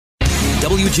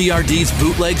WGRD's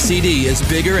bootleg CD is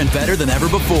bigger and better than ever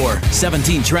before.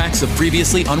 17 tracks of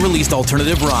previously unreleased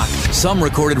alternative rock, some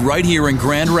recorded right here in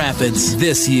Grand Rapids.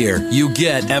 This year, you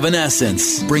get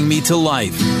Evanescence, Bring Me to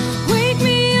Life. Wake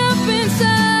me up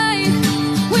inside.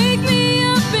 Wake me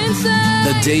up inside.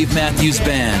 The Dave Matthews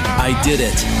Band, I Did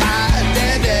It. I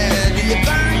did it. Do you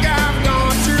think I've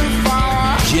gone too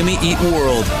far? Jimmy Eat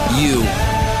World, You.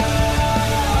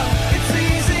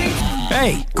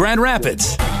 Hey, Grand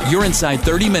Rapids. You're inside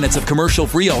 30 minutes of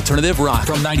commercial-free alternative rock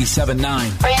from 97.9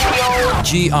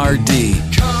 GRD.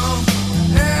 Come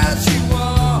as you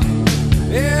are,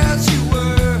 as you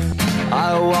were.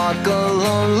 I walk a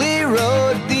lonely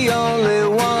road, the only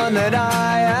one that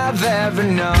I have ever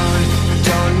known.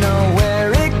 Don't know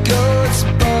where it goes,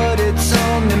 but it's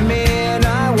home to me and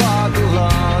I walk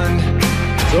alone.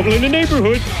 Trouble in the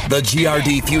neighborhood. The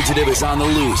GRD Fugitive is on the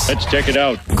loose. Let's check it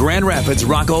out. Grand Rapids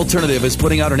Rock Alternative is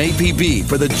putting out an APB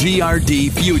for the GRD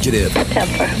Fugitive.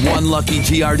 One lucky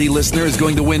GRD listener is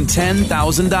going to win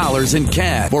 $10,000 in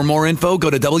cash. For more info, go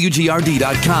to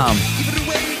WGRD.com. Give it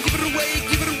away, give it away,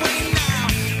 give it away now.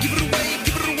 Give it away,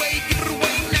 give it away, give it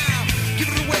away now. Give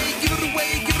it away, give it away,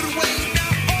 give it away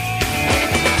now.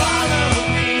 Follow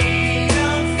me,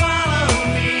 don't follow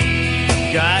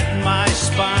me. Got my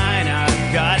spine,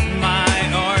 I've got my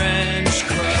orange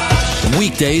crush.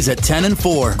 Weekdays at 10 and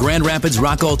 4. Grand Rapids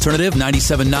Rock Alternative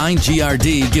 97.9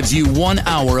 GRD gives you 1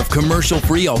 hour of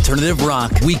commercial-free alternative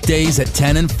rock. Weekdays at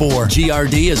 10 and 4.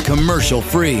 GRD is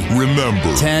commercial-free.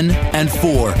 Remember. 10 and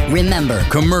 4. Remember.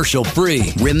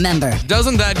 Commercial-free. Remember.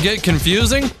 Doesn't that get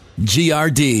confusing?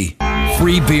 GRD.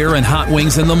 Free beer and hot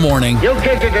wings in the morning. You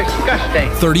kids are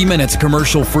disgusting. 30 minutes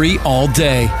commercial-free all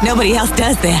day. Nobody else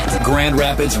does that. Grand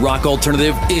Rapids Rock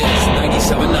Alternative is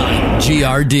 97.9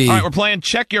 GRD. All right, we're playing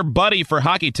Check Your Buddy for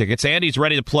hockey tickets. Andy's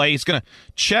ready to play. He's going to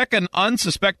check an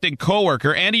unsuspecting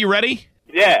coworker. Andy, you ready?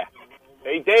 Yeah.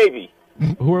 Hey, Davey.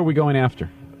 Who are we going after?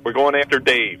 We're going after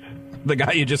Dave. The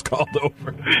guy you just called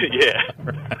over. Yeah.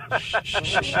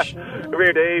 Come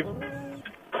here, Dave.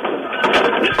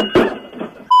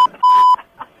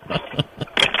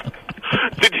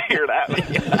 Did you hear that?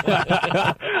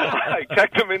 I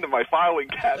checked him into my filing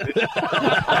cabinet.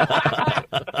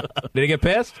 Did he get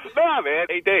pissed? Nah, man.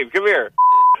 Hey, Dave, come here.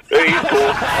 Hey, he's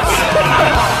cool.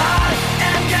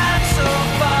 And got so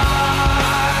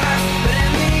far, but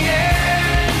in the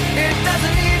end, it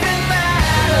doesn't even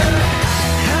matter.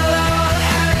 Hello,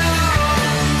 hello.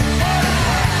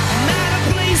 I'm at a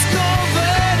place called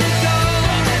Vertigo.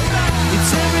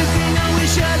 It's everything I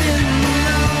wish I didn't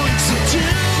know. Except you,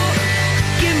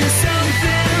 give me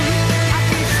something I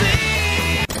can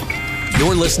see.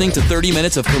 You're listening to 30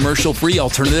 minutes of commercial-free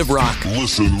alternative rock.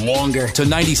 Listen longer. To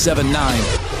 97.9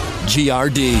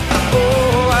 GRD.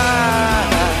 Oh, I'm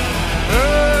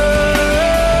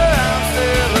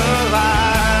still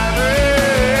alive.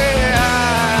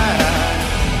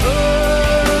 I'm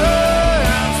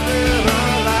still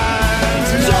alive.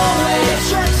 Don't waste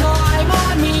your time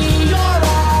on me. You're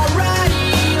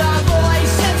already the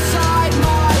voice inside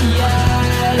my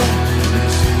head.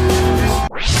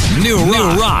 New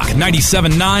Rock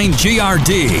 97.9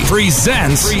 GRD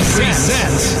presents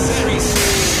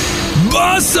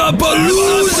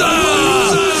Bussapalooza!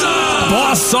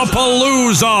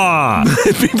 Bussapalooza!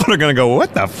 People are going to go,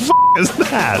 what the f*** is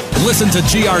that? Listen to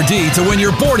GRD to win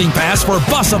your boarding pass for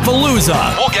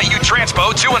Bussapalooza. We'll get you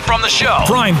transpo to and from the show.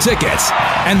 Prime tickets.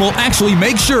 And we'll actually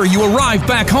make sure you arrive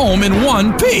back home in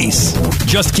one piece.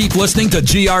 Just keep listening to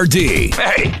GRD.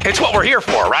 Hey, it's what we're here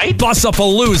for, right?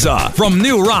 Bussapalooza from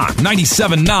New Rock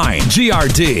 97.9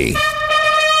 GRD.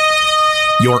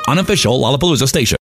 Your unofficial Lollapalooza station.